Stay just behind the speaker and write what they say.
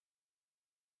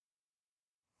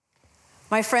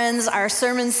My friends, our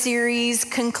sermon series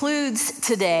concludes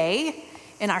today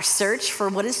in our search for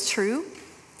what is true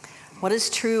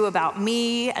about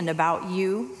me and about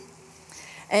you,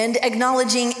 and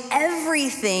acknowledging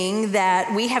everything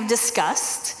that we have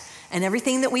discussed and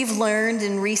everything that we've learned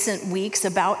in recent weeks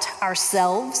about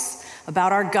ourselves,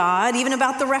 about our God, even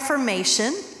about the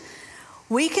Reformation.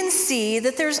 We can see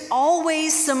that there's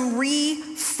always some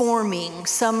reforming,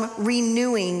 some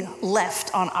renewing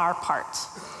left on our part.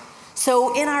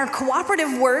 So in our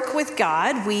cooperative work with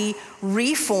God, we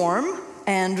reform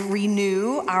and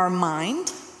renew our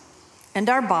mind and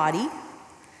our body.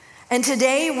 And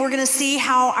today we're going to see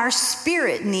how our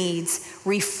spirit needs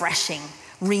refreshing,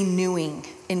 renewing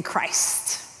in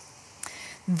Christ.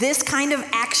 This kind of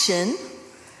action,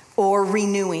 or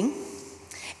renewing,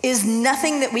 is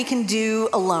nothing that we can do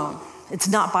alone. It's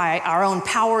not by our own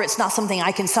power. It's not something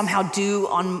I can somehow do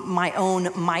on my own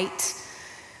might.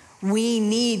 We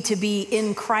need to be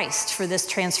in Christ for this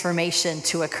transformation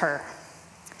to occur.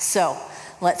 So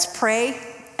let's pray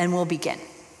and we'll begin.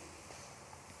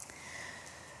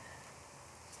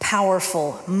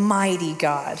 Powerful, mighty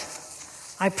God,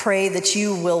 I pray that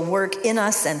you will work in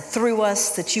us and through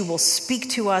us, that you will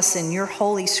speak to us in your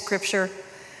holy scripture.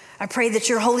 I pray that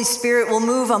your Holy Spirit will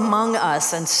move among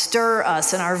us and stir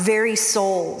us in our very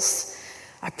souls.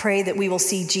 I pray that we will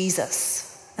see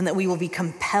Jesus and that we will be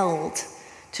compelled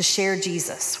to share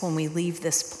Jesus when we leave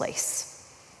this place.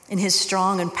 In his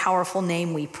strong and powerful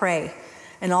name we pray,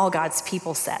 and all God's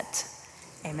people said,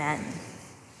 amen.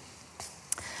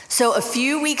 So a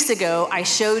few weeks ago, I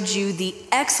showed you the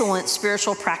excellent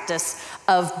spiritual practice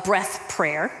of breath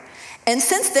prayer. And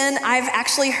since then, I've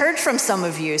actually heard from some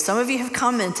of you. Some of you have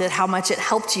commented how much it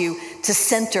helped you to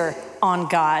center on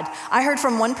God. I heard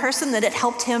from one person that it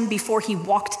helped him before he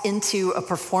walked into a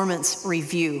performance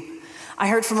review. I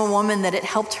heard from a woman that it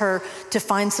helped her to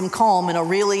find some calm in a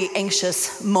really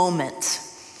anxious moment.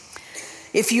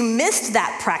 If you missed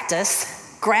that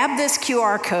practice, grab this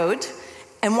QR code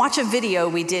and watch a video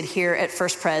we did here at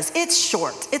First Pres. It's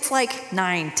short. It's like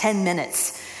 9-10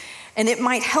 minutes. And it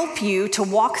might help you to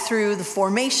walk through the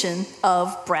formation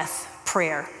of breath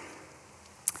prayer.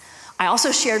 I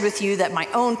also shared with you that my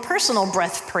own personal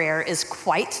breath prayer is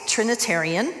quite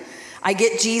Trinitarian. I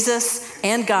get Jesus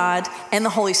and God and the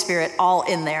Holy Spirit all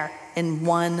in there in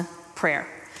one prayer.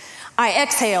 I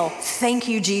exhale, thank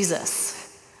you,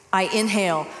 Jesus. I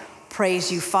inhale,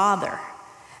 praise you, Father.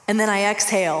 And then I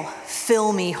exhale,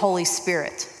 fill me, Holy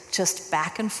Spirit. Just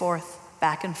back and forth,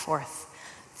 back and forth.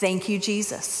 Thank you,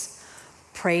 Jesus.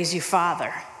 Praise you,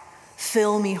 Father.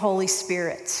 Fill me, Holy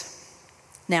Spirit.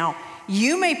 Now,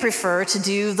 you may prefer to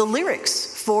do the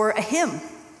lyrics for a hymn.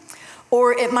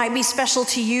 Or it might be special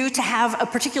to you to have a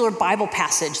particular Bible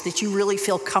passage that you really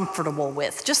feel comfortable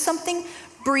with. Just something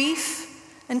brief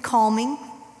and calming.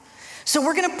 So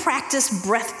we're going to practice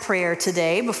breath prayer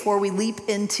today before we leap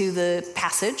into the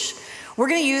passage. We're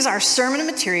going to use our sermon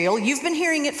material. You've been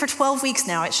hearing it for 12 weeks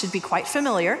now. It should be quite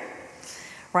familiar.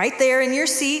 Right there in your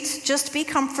seat, just be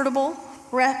comfortable.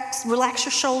 Relax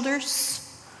your shoulders.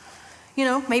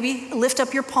 Maybe lift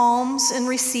up your palms in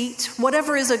receipt.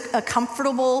 Whatever is a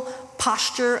comfortable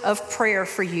posture of prayer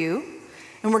for you.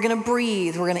 And we're going to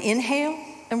breathe. We're going to inhale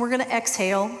and we're going to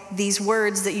exhale these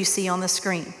words that you see on the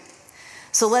screen.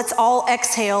 So let's all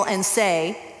exhale and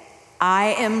say,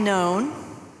 I am known.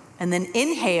 And then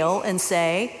inhale and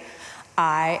say,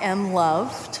 I am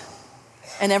loved.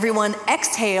 And everyone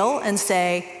exhale and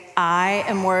say, I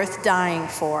am worth dying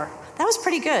for. That was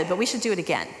pretty good, but we should do it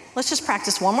again. Let's just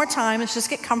practice one more time. Let's just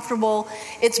get comfortable.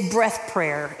 It's breath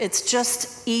prayer. It's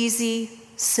just easy,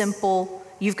 simple.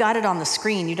 You've got it on the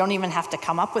screen. You don't even have to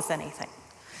come up with anything.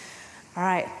 All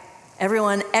right.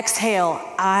 Everyone exhale.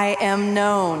 I am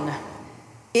known.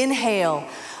 Inhale.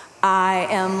 I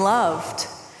am loved.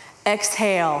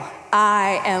 Exhale.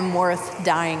 I am worth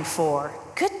dying for.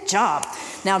 Good job.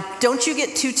 Now, don't you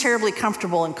get too terribly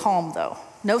comfortable and calm, though.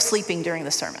 No sleeping during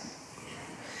the sermon.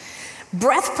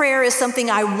 Breath prayer is something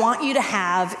I want you to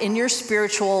have in your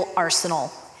spiritual arsenal.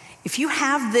 If you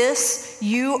have this,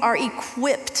 you are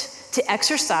equipped to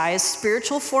exercise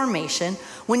spiritual formation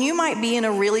when you might be in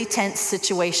a really tense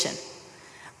situation.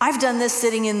 I've done this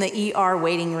sitting in the ER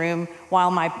waiting room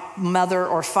while my mother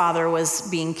or father was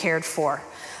being cared for.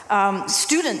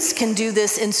 Students can do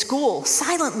this in school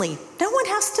silently. No one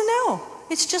has to know.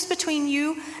 It's just between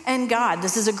you and God.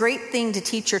 This is a great thing to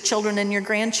teach your children and your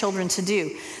grandchildren to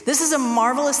do. This is a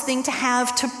marvelous thing to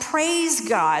have to praise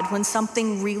God when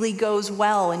something really goes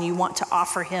well and you want to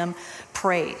offer him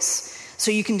praise. So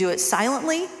you can do it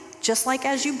silently, just like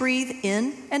as you breathe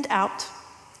in and out.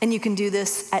 And you can do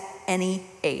this at any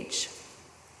age.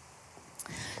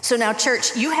 So now,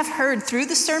 church, you have heard through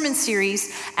the sermon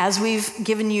series, as we've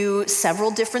given you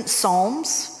several different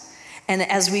psalms, and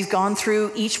as we've gone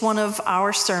through each one of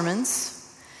our sermons,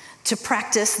 to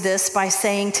practice this by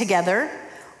saying together,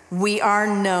 we are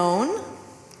known,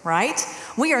 right?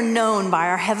 We are known by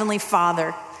our Heavenly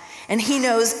Father, and He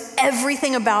knows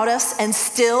everything about us, and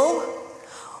still,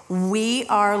 we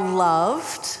are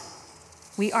loved.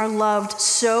 We are loved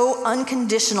so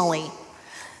unconditionally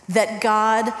that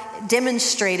God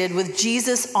demonstrated with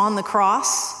Jesus on the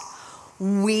cross,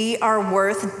 we are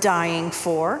worth dying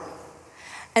for.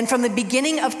 And from the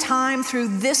beginning of time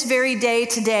through this very day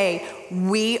today,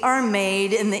 we are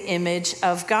made in the image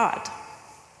of God.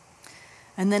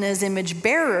 And then as image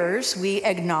bearers, we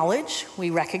acknowledge, we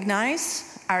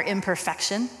recognize our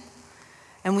imperfection,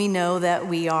 and we know that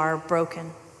we are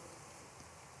broken.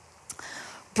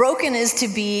 Broken is to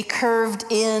be curved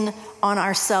in on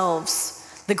ourselves.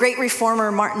 The great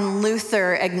reformer Martin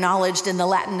Luther acknowledged in the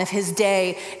Latin of his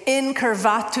day,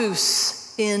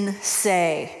 incurvatus in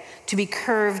se, to be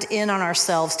curved in on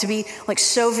ourselves, to be like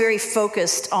so very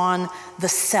focused on the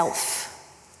self.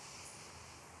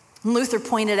 Luther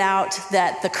pointed out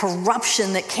that the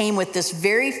corruption that came with this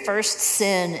very first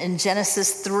sin in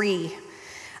Genesis 3,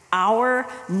 our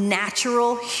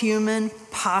natural human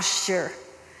posture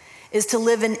is to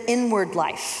live an inward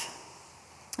life.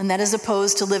 And that is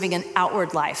opposed to living an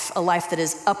outward life, a life that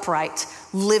is upright,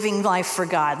 living life for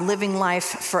God, living life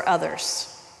for others.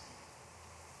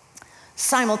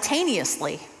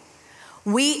 Simultaneously,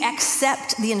 we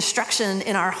accept the instruction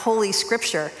in our Holy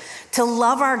Scripture to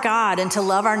love our God and to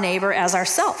love our neighbor as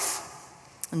ourselves.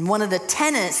 And one of the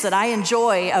tenets that I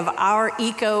enjoy of our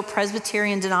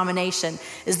eco-Presbyterian denomination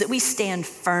is that we stand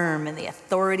firm in the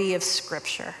authority of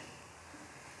Scripture.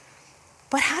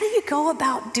 But how do you go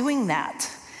about doing that?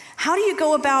 How do you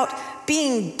go about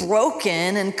being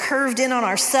broken and curved in on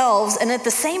ourselves and at the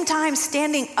same time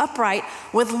standing upright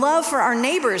with love for our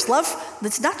neighbors, love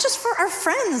that's not just for our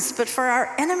friends, but for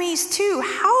our enemies too?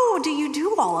 How do you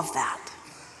do all of that?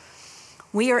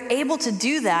 We are able to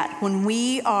do that when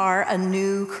we are a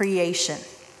new creation.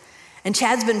 And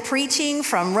Chad's been preaching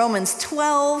from Romans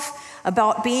 12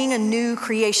 about being a new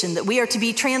creation, that we are to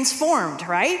be transformed,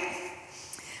 right?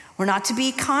 We're not to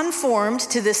be conformed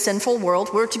to this sinful world.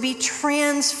 We're to be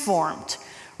transformed,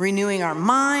 renewing our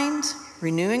mind,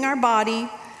 renewing our body.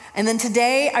 And then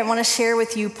today, I want to share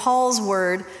with you Paul's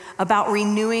word about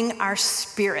renewing our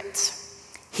spirit.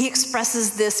 He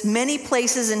expresses this many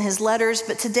places in his letters,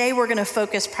 but today we're going to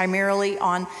focus primarily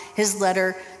on his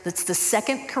letter that's the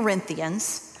 2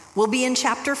 Corinthians. We'll be in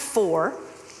chapter 4,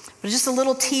 but just a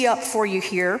little tee up for you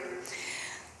here.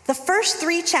 The first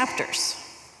 3 chapters,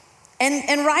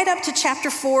 and right up to chapter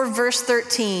 4, verse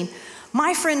 13,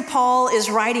 my friend Paul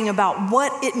is writing about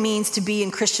what it means to be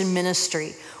in Christian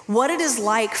ministry, what it is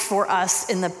like for us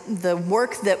in the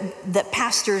work that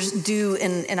pastors do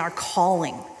in our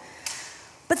calling.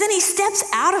 But then he steps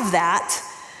out of that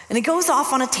and he goes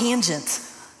off on a tangent.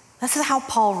 That's how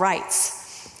Paul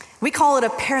writes. We call it a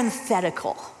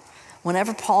parenthetical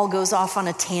whenever Paul goes off on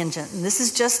a tangent. And this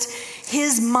is just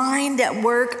his mind at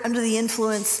work under the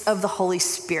influence of the Holy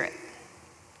Spirit.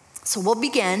 So we'll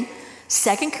begin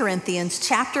 2 Corinthians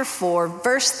chapter 4,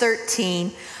 verse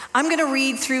 13. I'm going to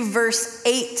read through verse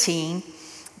 18.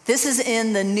 This is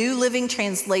in the New Living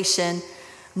Translation.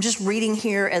 I'm just reading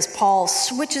here as Paul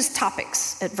switches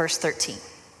topics at verse 13.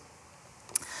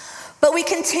 But we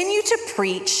continue to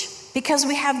preach because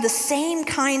we have the same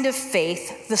kind of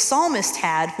faith the psalmist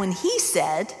had when he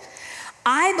said,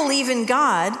 I believe in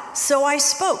God, so I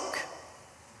spoke.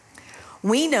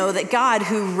 We know that God,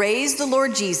 who raised the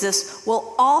Lord Jesus,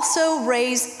 will also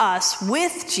raise us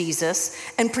with Jesus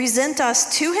and present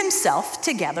us to himself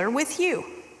together with you.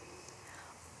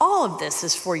 All of this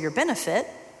is for your benefit.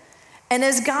 And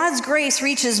as God's grace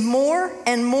reaches more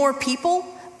and more people,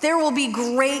 there will be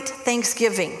great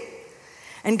thanksgiving.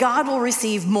 And God will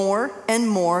receive more and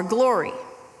more glory.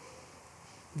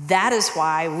 That is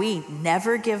why we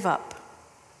never give up.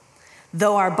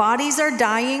 Though our bodies are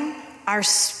dying, our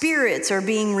spirits are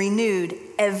being renewed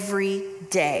every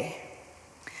day.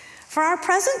 For our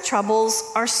present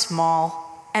troubles are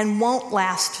small and won't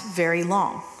last very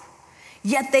long.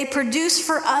 Yet they produce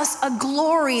for us a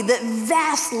glory that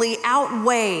vastly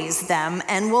outweighs them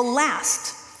and will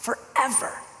last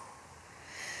forever.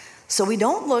 So we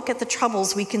don't look at the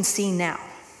troubles we can see now.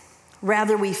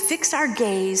 Rather, we fix our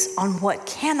gaze on what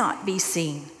cannot be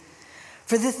seen.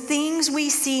 For the things we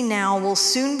see now will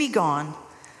soon be gone,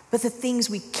 but the things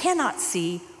we cannot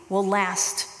see will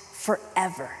last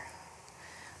forever.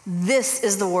 This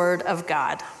is the word of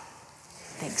God.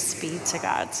 Thanks be to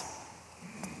God.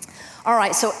 All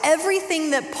right, so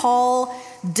everything that Paul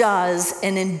does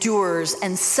and endures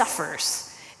and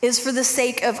suffers is for the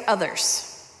sake of others.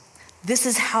 This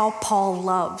is how Paul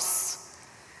loves.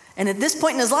 And at this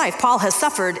point in his life, Paul has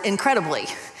suffered incredibly.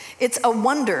 It's a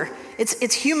wonder.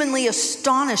 It's humanly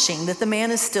astonishing that the man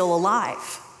is still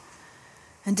alive.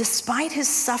 And despite his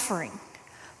suffering,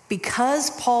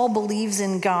 because Paul believes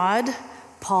in God,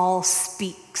 Paul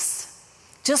speaks.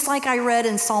 Just like I read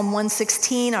in Psalm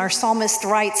 116, our psalmist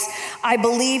writes, "I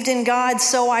believed in God,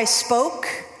 so I spoke."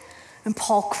 And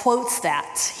Paul quotes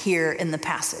that here in the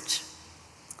passage.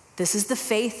 This is the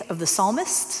faith of the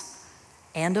psalmist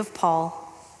and of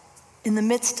Paul in the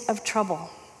midst of trouble.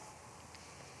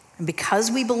 And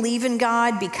because we believe in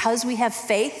God, because we have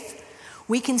faith,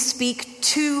 we can speak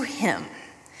to him.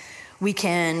 We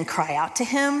can cry out to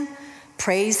him,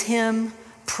 praise him,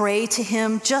 pray to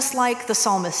him, just like the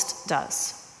psalmist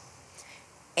does.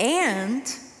 And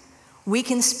we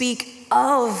can speak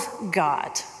of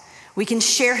God. We can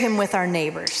share him with our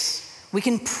neighbors. We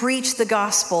can preach the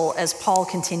gospel as Paul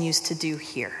continues to do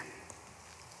here.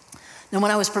 Now,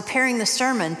 when I was preparing the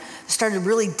sermon, I started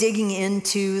really digging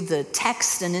into the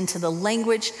text and into the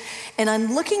language. And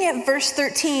I'm looking at verse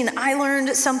 13. I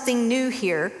learned something new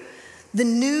here. The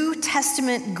New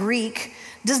Testament Greek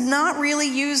does not really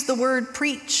use the word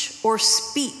preach or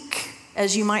speak,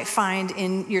 as you might find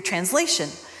in your translation.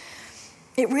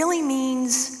 It really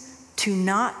means to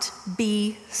not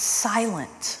be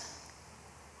silent.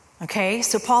 Okay,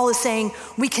 so Paul is saying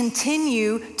we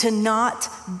continue to not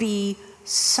be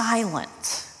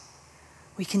silent.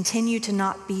 We continue to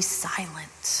not be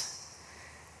silent.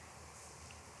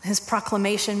 His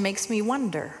proclamation makes me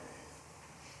wonder,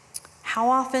 how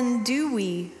often do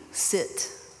we sit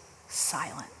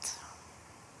silent?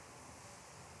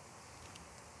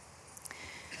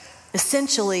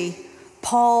 Essentially,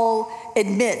 Paul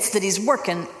admits that he's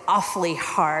working awfully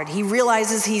hard. He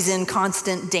realizes he's in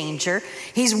constant danger.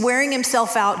 He's wearing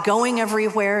himself out, going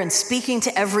everywhere and speaking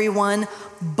to everyone,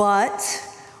 but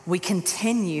we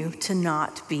continue to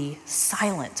not be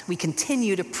silent. We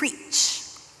continue to preach.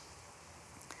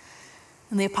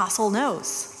 And the apostle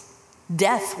knows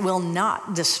death will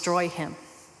not destroy him.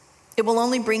 It will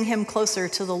only bring him closer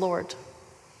to the Lord.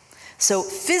 So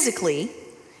physically,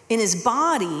 in his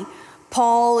body,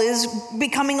 Paul is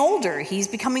becoming older. He's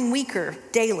becoming weaker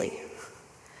daily.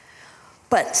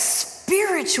 But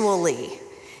spiritually,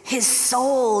 his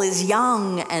soul is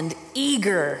young and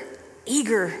eager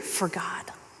for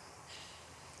God.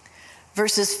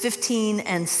 Verses 15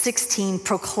 and 16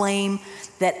 proclaim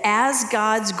that as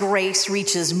God's grace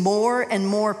reaches more and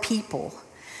more people,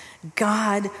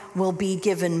 God will be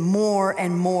given more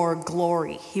and more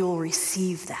glory. He will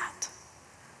receive that.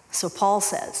 So Paul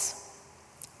says,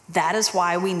 that is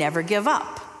why we never give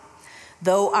up.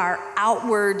 Though our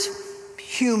outward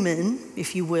human,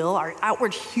 if you will, our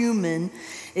outward human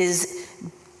is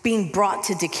being brought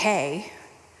to decay,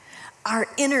 our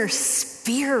inner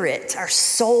spirit, our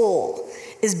soul,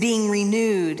 is being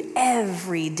renewed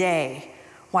every day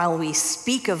while we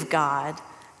speak of God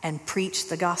and preach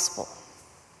the gospel.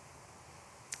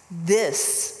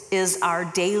 This is our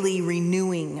daily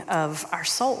renewing of our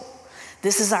soul.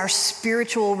 This is our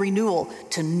spiritual renewal,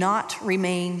 to not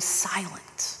remain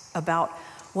silent about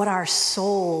what our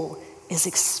soul is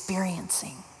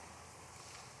experiencing.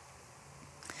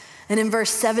 And in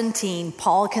verse 17,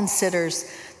 Paul considers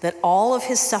that all of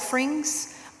his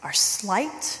sufferings are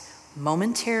slight,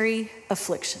 momentary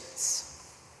afflictions.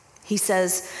 He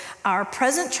says, our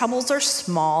present troubles are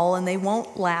small and they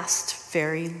won't last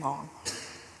very long.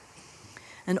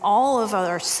 And all of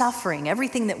our suffering,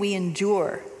 everything that we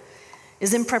endure,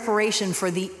 is in preparation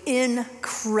for the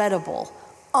incredible,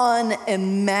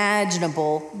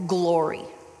 unimaginable glory.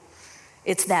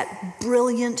 It's that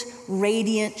brilliant,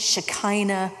 radiant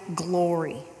Shekinah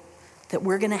glory that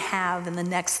we're going to have in the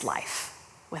next life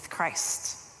with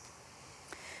Christ.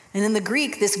 And in the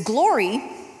Greek, this glory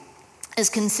is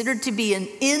considered to be an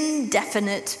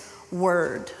indefinite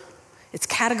word. It's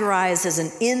categorized as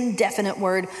an indefinite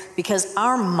word because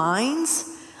our minds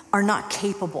are not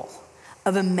capable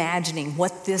of imagining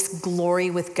what this glory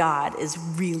with God is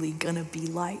really going to be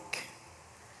like.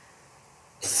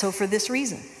 So for this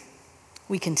reason,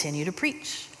 we continue to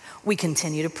preach. We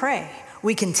continue to pray.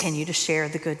 We continue to share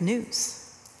the good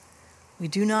news. We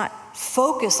do not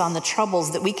focus on the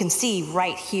troubles that we can see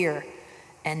right here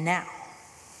and now.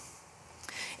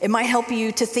 It might help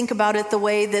you to think about it the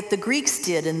way that the Greeks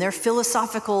did in their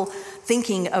philosophical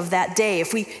thinking of that day.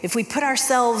 If we put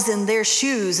ourselves in their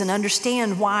shoes and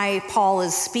understand why Paul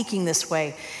is speaking this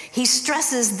way, he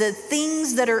stresses that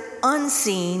things that are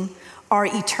unseen are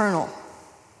eternal.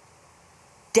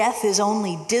 Death is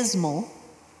only dismal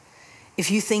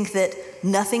if you think that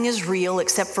nothing is real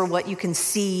except for what you can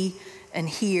see and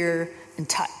hear and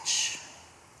touch.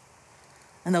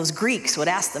 And those Greeks would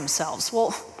ask themselves,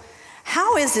 well,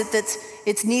 how is it that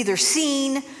it's neither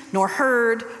seen nor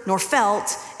heard nor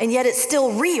felt, and yet it's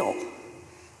still real?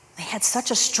 They had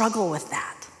such a struggle with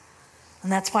that.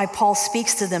 And that's why Paul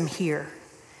speaks to them here.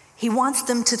 He wants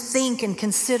them to think and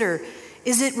consider,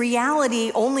 is it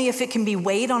reality only if it can be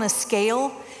weighed on a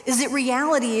scale? Is it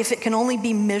reality if it can only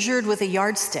be measured with a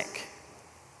yardstick?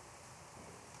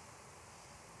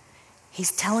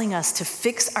 He's telling us to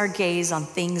fix our gaze on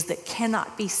things that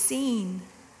cannot be seen.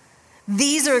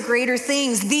 These are greater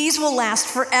things. These will last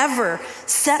forever.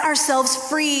 Set ourselves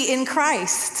free in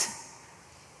Christ.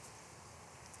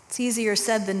 It's easier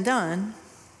said than done.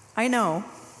 I know.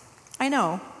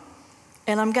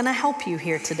 And I'm going to help you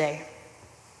here today.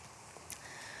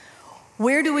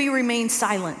 Where do we remain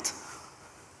silent?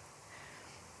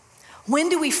 When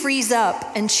do we freeze up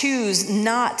and choose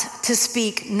not to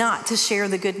speak, not to share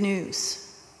the good news?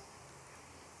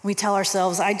 We tell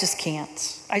ourselves, I just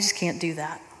can't do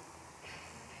that.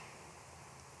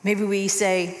 Maybe we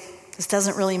say, this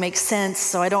doesn't really make sense,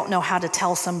 so I don't know how to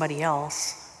tell somebody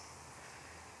else.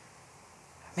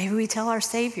 Maybe we tell our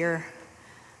Savior,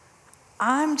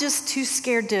 I'm just too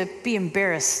scared to be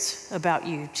embarrassed about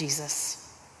you,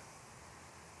 Jesus.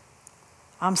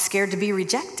 I'm scared to be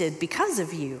rejected because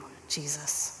of you,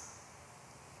 Jesus.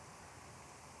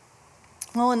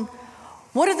 Well, and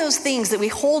what are those things that we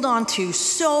hold on to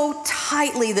so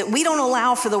tightly that we don't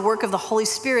allow for the work of the Holy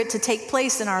Spirit to take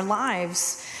place in our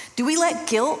lives? Do we let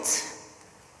guilt,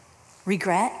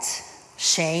 regret,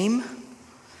 shame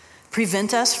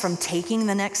prevent us from taking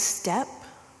the next step?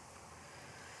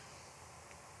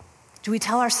 Do we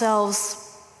tell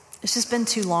ourselves, it's just been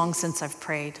too long since I've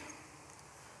prayed?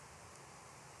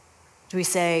 Do we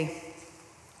say,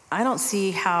 I don't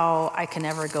see how I can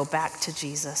ever go back to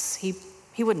Jesus. He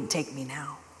wouldn't take me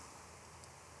now.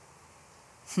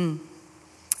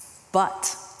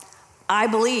 But I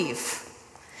believe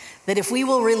that if we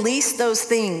will release those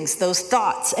things, those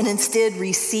thoughts, and instead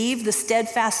receive the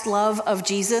steadfast love of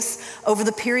Jesus over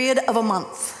the period of a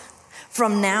month,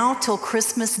 from now till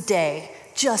Christmas Day,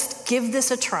 just give this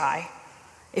a try.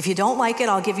 If you don't like it,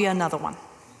 I'll give you another one.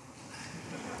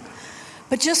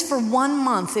 But just for 1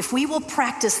 month, if we will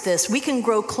practice this, we can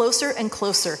grow closer and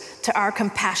closer to our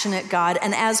compassionate God.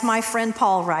 And as my friend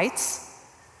Paul writes,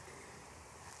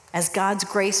 as God's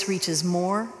grace reaches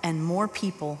more and more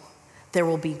people, there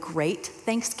will be great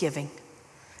thanksgiving.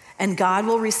 And God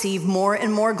will receive more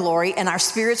and more glory, and our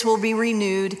spirits will be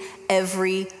renewed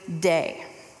every day.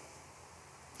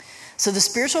 So the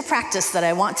spiritual practice that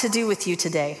I want to do with you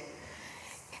today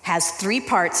has 3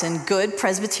 parts in good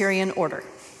Presbyterian order.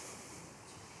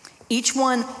 Each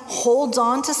one holds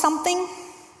on to something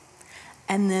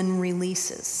and then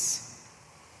releases.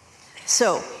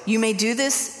 So you may do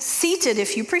this seated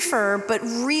if you prefer, but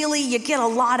really you get a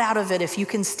lot out of it if you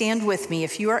can stand with me.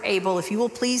 If you are able, if you will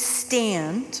please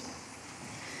stand.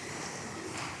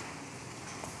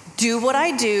 Do what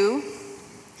I do,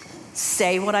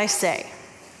 say what I say.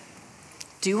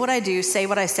 Do what I do, say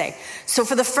what I say. So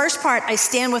for the first part, I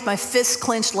stand with my fists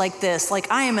clenched like this,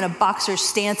 like I am in a boxer's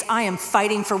stance. I am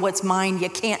fighting for what's mine. You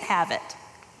can't have it.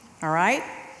 All right?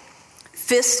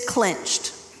 Fists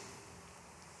clenched.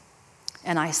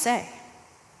 And I say,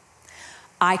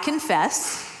 I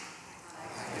confess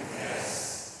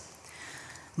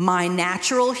my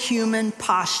natural human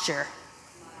posture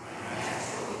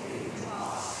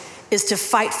is to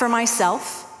fight for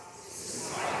myself,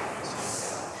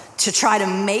 to try to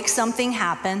make something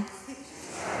happen,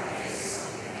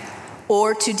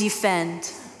 or to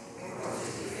defend.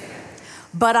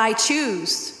 But I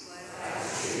choose,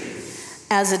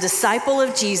 as a disciple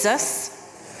of Jesus,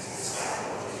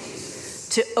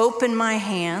 to open my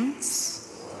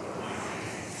hands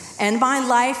and my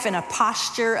life in a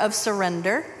posture of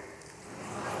surrender.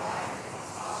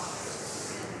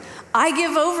 I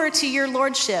give over to your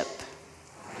lordship.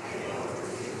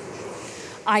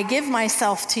 I give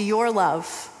myself to your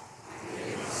love.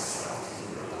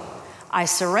 I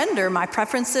surrender my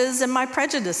preferences and my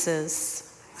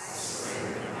prejudices,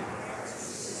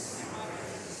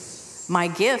 my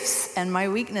gifts and my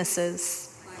weaknesses.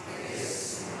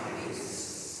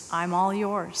 I'm all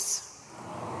yours.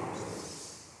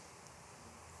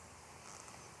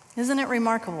 Isn't it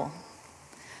remarkable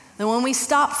that when we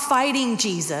stop fighting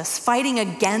Jesus, fighting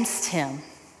against him,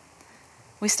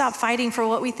 we stop fighting for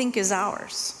what we think is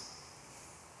ours.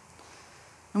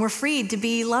 And we're freed to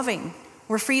be loving.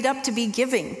 We're freed up to be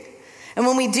giving. And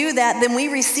when we do that, then we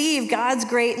receive God's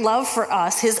great love for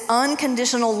us, his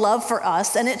unconditional love for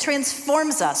us, and it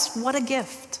transforms us. What a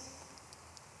gift.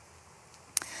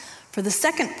 For the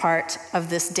second part of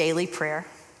this daily prayer,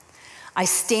 I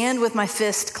stand with my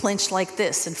fist clenched like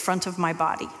this in front of my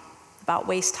body, about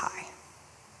waist high.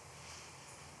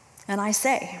 And I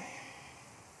say,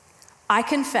 I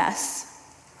confess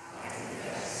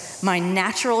my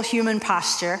natural human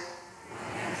posture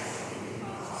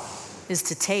is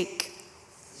to take,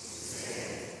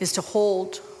 is to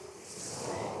hold,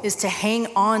 is to hang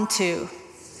on to,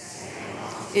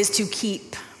 is to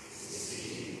keep.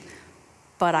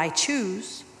 But I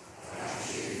choose,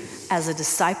 as a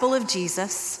disciple of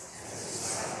Jesus,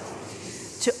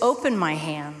 to open my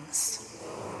hands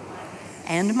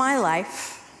and my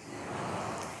life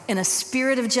in a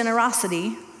spirit of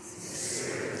generosity.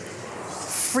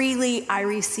 Freely I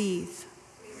receive.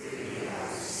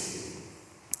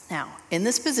 Now, in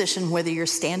this position, whether you're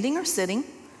standing or sitting,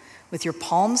 with your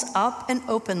palms up and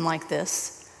open like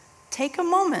this, take a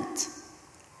moment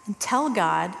and tell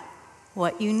God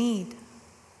what you need.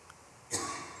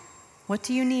 What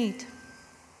do you need?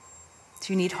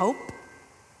 Do you need hope?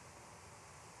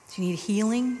 Do you need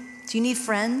healing? Do you need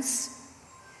friends?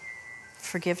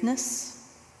 Forgiveness?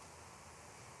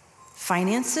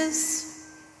 Finances?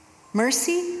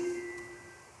 Mercy?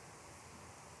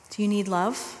 Do you need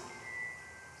love?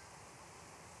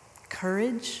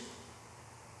 Courage?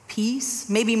 Peace?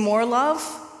 Maybe more love?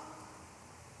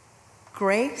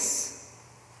 Grace?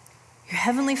 Your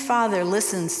Heavenly Father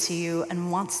listens to you and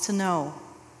wants to know.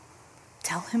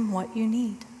 Tell him what you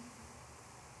need.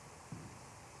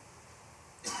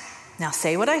 Now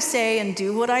say what I say and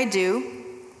do what I do.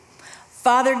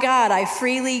 Father God, I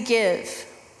freely give.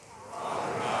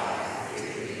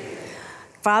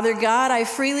 Father God, I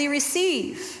freely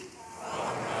receive.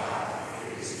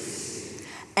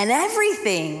 And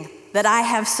everything that I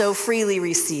have so freely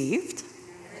received,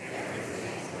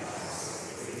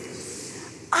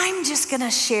 I'm just going to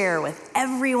share with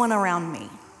everyone around me.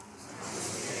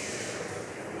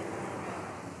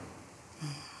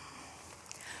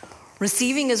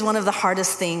 Receiving is one of the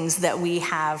hardest things that we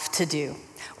have to do.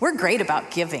 We're great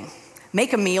about giving.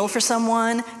 Make a meal for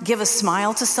someone, give a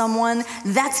smile to someone.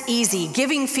 That's easy.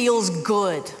 Giving feels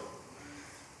good.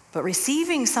 But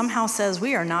receiving somehow says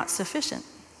we are not sufficient.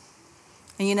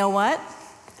 And you know what?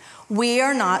 We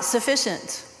are not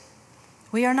sufficient.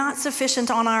 We are not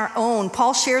sufficient on our own.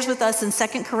 Paul shares with us in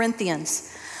 2 Corinthians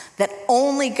that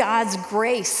only God's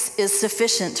grace is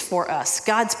sufficient for us.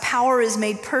 God's power is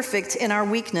made perfect in our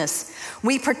weakness.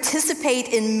 We participate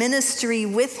in ministry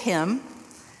with him,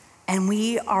 and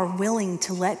we are willing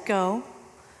to let go,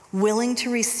 willing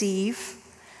to receive,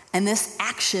 and this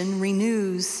action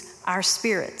renews our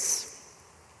spirits.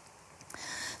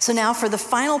 So now for the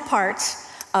final part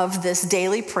of this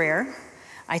daily prayer,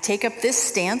 I take up this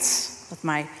stance with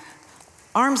my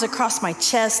arms across my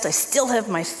chest. I still have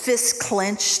my fists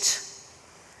clenched.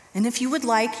 And if you would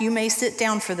like, you may sit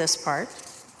down for this part.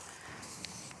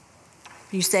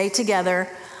 You say together,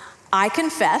 I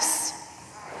confess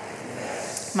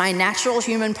my natural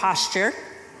human posture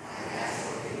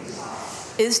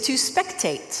is to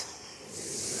spectate,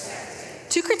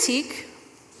 to critique,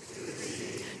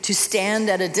 to stand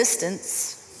at a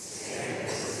distance,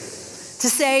 to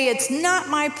say it's not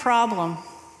my problem,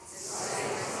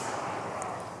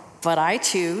 but I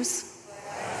choose,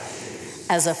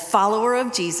 as a follower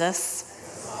of Jesus,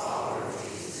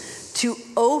 to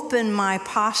open my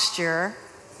posture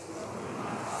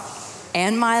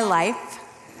and my life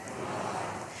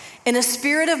in a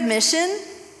spirit of mission.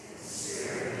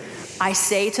 I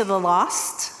say to the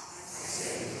lost,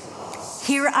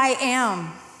 here I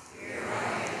am.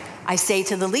 I say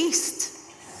to the least,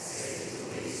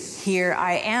 here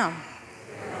I am.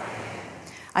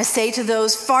 I say to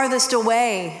those farthest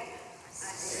away,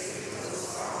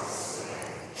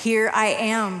 here I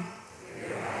am.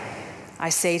 I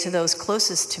say to those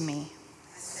closest to me,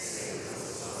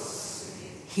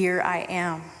 here I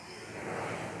am.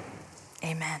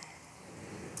 Amen.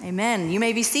 Amen. You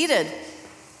may be seated.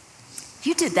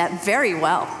 You did that very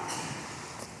well.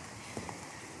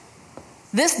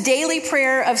 This daily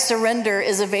prayer of surrender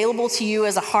is available to you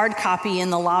as a hard copy in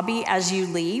the lobby as you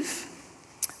leave.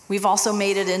 We've also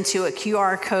made it into a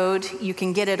QR code. You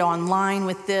can get it online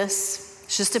with this.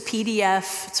 It's just a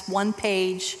PDF. It's one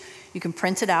page. You can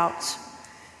print it out.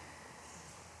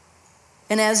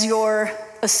 And as your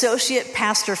associate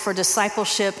pastor for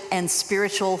discipleship and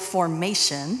spiritual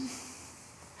formation,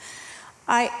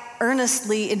 I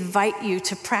earnestly invite you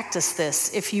to practice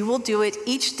this. If you will do it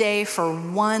each day for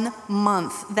 1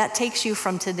 month, that takes you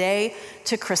from today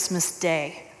to Christmas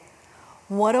Day.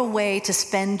 What a way to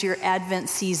spend your Advent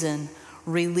season,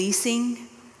 releasing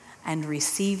and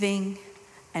receiving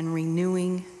and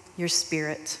renewing your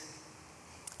spirit.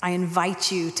 I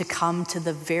invite you to come to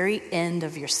the very end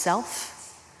of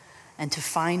yourself and to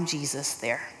find Jesus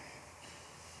there.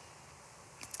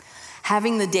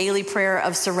 Having the daily prayer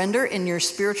of surrender in your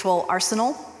spiritual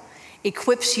arsenal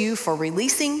equips you for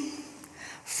releasing,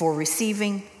 for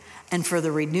receiving, and for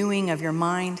the renewing of your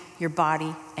mind, your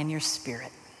body, and your spirit.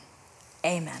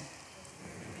 Amen.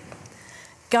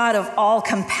 God of all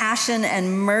compassion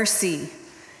and mercy,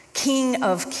 King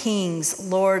of kings,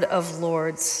 Lord of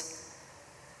lords,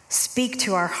 speak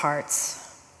to our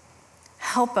hearts.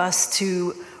 Help us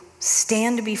to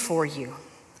stand before you,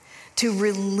 to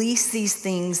release these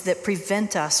things that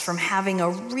prevent us from having a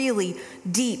really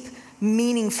deep,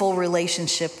 meaningful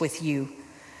relationship with you,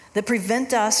 that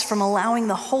prevent us from allowing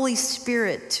the Holy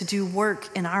Spirit to do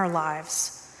work in our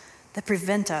lives, that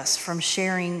prevent us from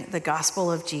sharing the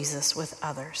gospel of Jesus with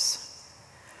others.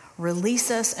 Release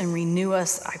us and renew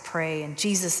us, I pray, in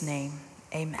Jesus' name,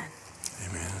 amen.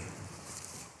 Amen.